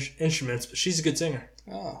any instruments, but she's a good singer.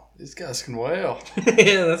 Oh, these guys can wail.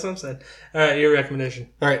 Yeah, that's what I'm saying. All right, your recommendation.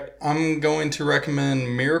 All right, I'm going to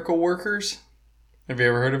recommend Miracle Workers. Have you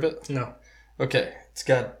ever heard of it? No. Okay, it's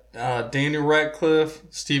got Daniel Radcliffe,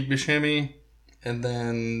 Steve Buscemi, and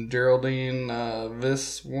then Geraldine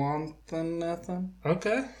Viswanathan.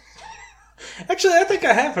 Okay. Actually, I think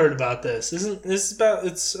I have heard about this. Isn't this about?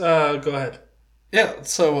 It's go ahead. Yeah.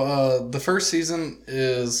 So the first season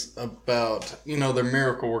is about they're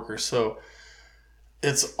miracle workers. So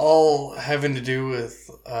it's all having to do with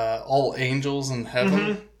all angels in heaven.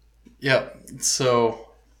 Mm-hmm. Yeah. So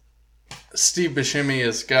Steve Buscemi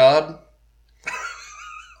is God.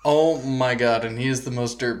 Oh my God! And he is the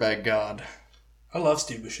most dirtbag God. I love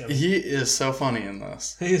Steve Buscemi. He is so funny in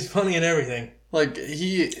this. He's funny in everything. Like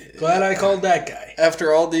Glad I called that guy.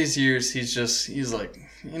 After all these years, he's like,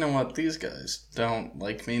 you know what? These guys don't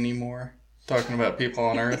like me anymore. Talking about people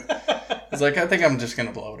on Earth. He's like, I think I'm just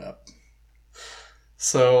gonna blow it up.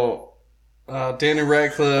 So, Danny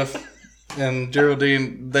Radcliffe and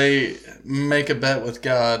Geraldine, they make a bet with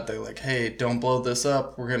God. They're like, hey, don't blow this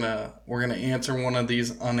up. We're gonna answer one of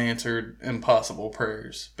these unanswered impossible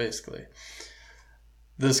prayers, basically.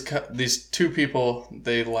 These two people,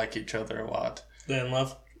 they like each other a lot. They in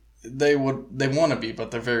love? They want to be,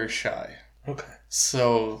 but they're very shy. Okay.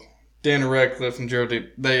 So Danny Radcliffe and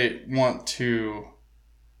Geraldine, they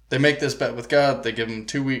make this bet with God. They give him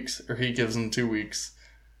 2 weeks, or he gives them 2 weeks,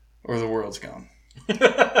 or the world's gone.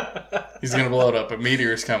 He's gonna blow it up. A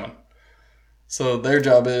meteor's coming. So their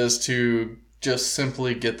job is to just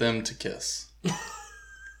simply get them to kiss.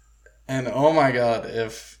 And oh my God,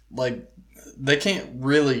 if they can't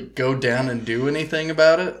really go down and do anything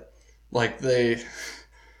about it. Like there's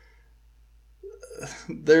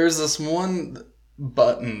this one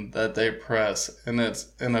button that they press, and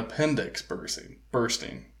it's an appendix bursting.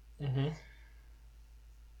 Mm-hmm.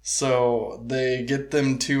 So they get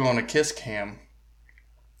them two on a kiss cam.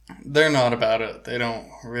 They're not about it. They're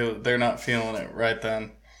not feeling it right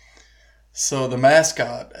then. So the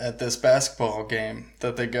mascot at this basketball game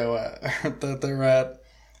that they go at, that they're at,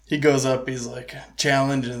 he goes up, he's like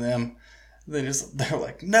challenging them. They're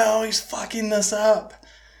like, no, he's fucking this up.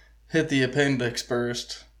 Hit the appendix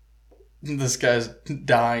burst. This guy's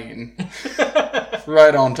dying.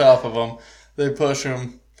 Right on top of him. They push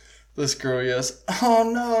him. This girl yells, oh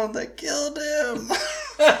no, they killed him.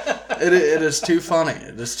 It is too funny.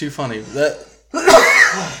 It is too funny.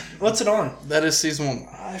 What's it on? That is season 1.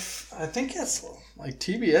 I think it's like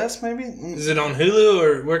TBS maybe? Is it on Hulu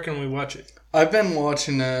or where can we watch it? I've been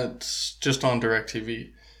watching it just on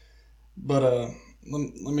DirecTV. But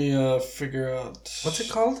let me figure out. What's it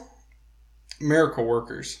called? Miracle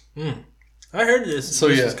Workers. I heard this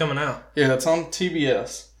is coming out. Yeah, it's on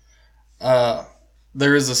TBS.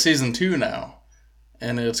 There is a season 2 now,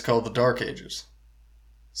 and it's called The Dark Ages.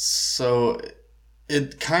 So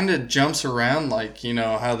it kind of jumps around like, you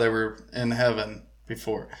know, how they were in heaven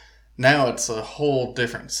before. Now it's a whole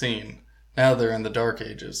different scene. Now they're in the Dark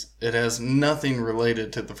Ages. It has nothing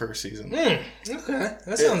related to the first season. Okay,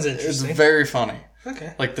 that sounds interesting. It's very funny.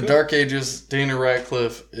 Okay, like the Dark Ages, Daniel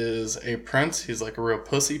Radcliffe is a prince. He's like a real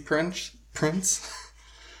pussy prince.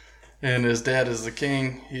 And his dad is the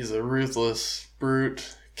king. He's a ruthless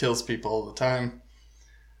brute. Kills people all the time.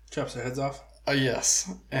 Chops their heads off?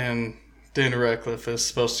 Yes. And Daniel Radcliffe is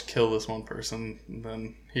supposed to kill this one person. And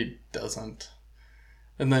then he doesn't.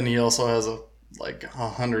 And then he also has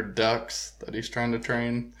 100 ducks that he's trying to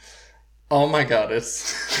train. Oh my god, it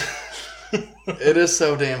is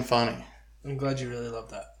so damn funny. I'm glad you really love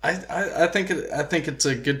that. I think it's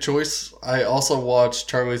a good choice. I also watched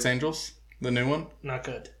Charlie's Angels, the new one. Not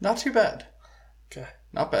good. Not too bad. Okay.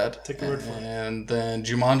 Not bad. Take the word for it. And then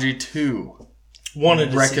Jumanji 2.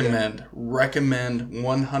 Recommend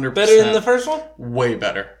 100%. Better than the first one? Way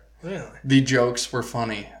better. Really? The jokes were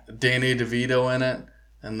funny. Danny DeVito in it.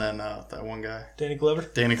 And then that one guy. Danny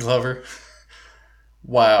Glover.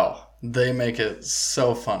 Wow. They make it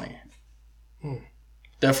so funny.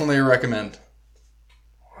 Definitely recommend.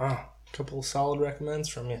 Wow. A couple of solid recommends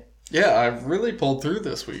from you. Yeah, I really pulled through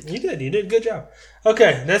this week. You did. You did a good job.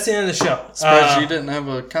 Okay, that's the end of the show. Surprised you didn't have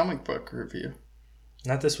a comic book review.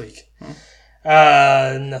 Not this week.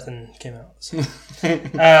 Nothing came out. So.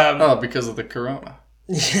 Because of the corona.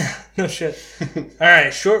 Yeah, no shit. All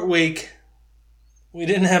right, short week. We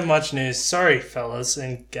didn't have much news. Sorry, fellas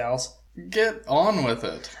and gals. Get on with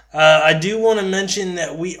it. I do want to mention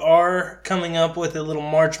that we are coming up with a little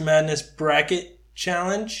March Madness bracket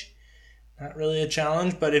challenge. Not really a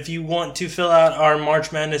challenge, but if you want to fill out our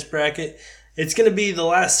March Madness bracket, it's going to be the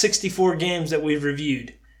last 64 games that we've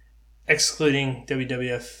reviewed, excluding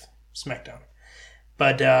WWF SmackDown.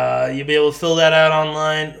 But you'll be able to fill that out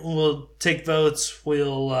online. We'll take votes.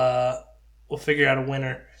 We'll figure out a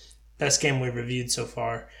winner. Best game we've reviewed so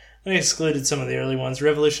far. We excluded some of the early ones.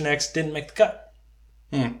 Revolution X didn't make the cut.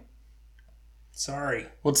 Sorry.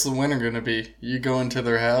 What's the winner going to be? You go into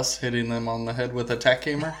their house, hitting them on the head with a tack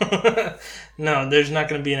hammer? No, there's not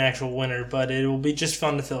going to be an actual winner, but it will be just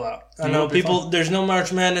fun to fill out. I know people. There's no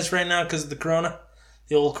March Madness right now because of the corona,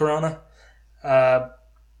 the old corona.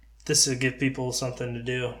 This will give people something to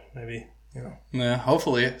do, maybe, you know. Yeah,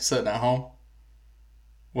 hopefully, sitting at home.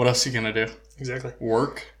 What else are you going to do? Exactly.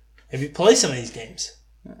 Work? Maybe play some of these games.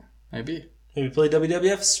 Yeah, maybe. Maybe play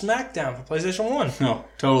WWF SmackDown for PlayStation 1. No,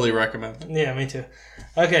 totally recommend. Yeah, me too.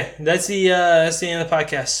 Okay, that's the end of the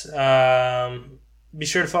podcast. Be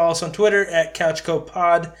sure to follow us on Twitter at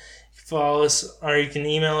CouchCoPod. You can follow us, or you can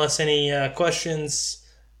email us any questions,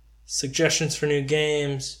 suggestions for new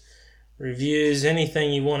games, reviews,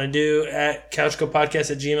 anything you want to do at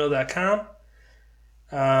CouchCoPodcast@gmail.com.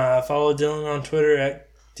 Follow Dylan on Twitter at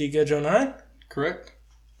DGudge09. Correct.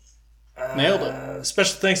 Nailed it.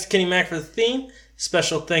 Special thanks to Kenny Mac for the theme.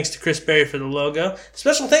 Special thanks to Chris Berry for the logo.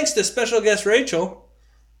 Special thanks to special guest Rachel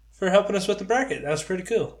for helping us with the bracket. That was pretty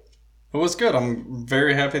cool. It was good. I'm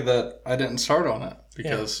very happy that I didn't start on it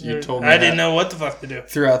because you told me I didn't know what the fuck to do.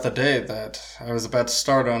 Throughout the day that I was about to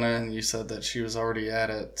start on it and you said that she was already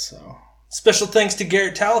at it. So special thanks to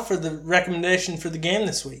Garrett Towle for the recommendation for the game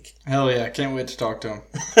this week. Hell yeah. Can't wait to talk to him.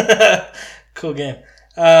 Cool game.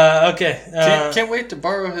 Okay. Can't wait to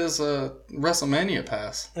borrow his WrestleMania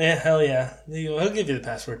pass. Yeah, hell yeah. He'll give you the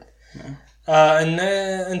password. Yeah.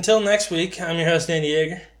 Until next week, I'm your host, Andy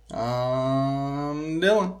Yeager.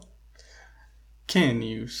 Dylan. Can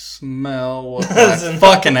you smell what my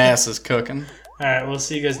fucking ass is cooking? Alright, we'll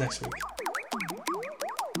see you guys next week.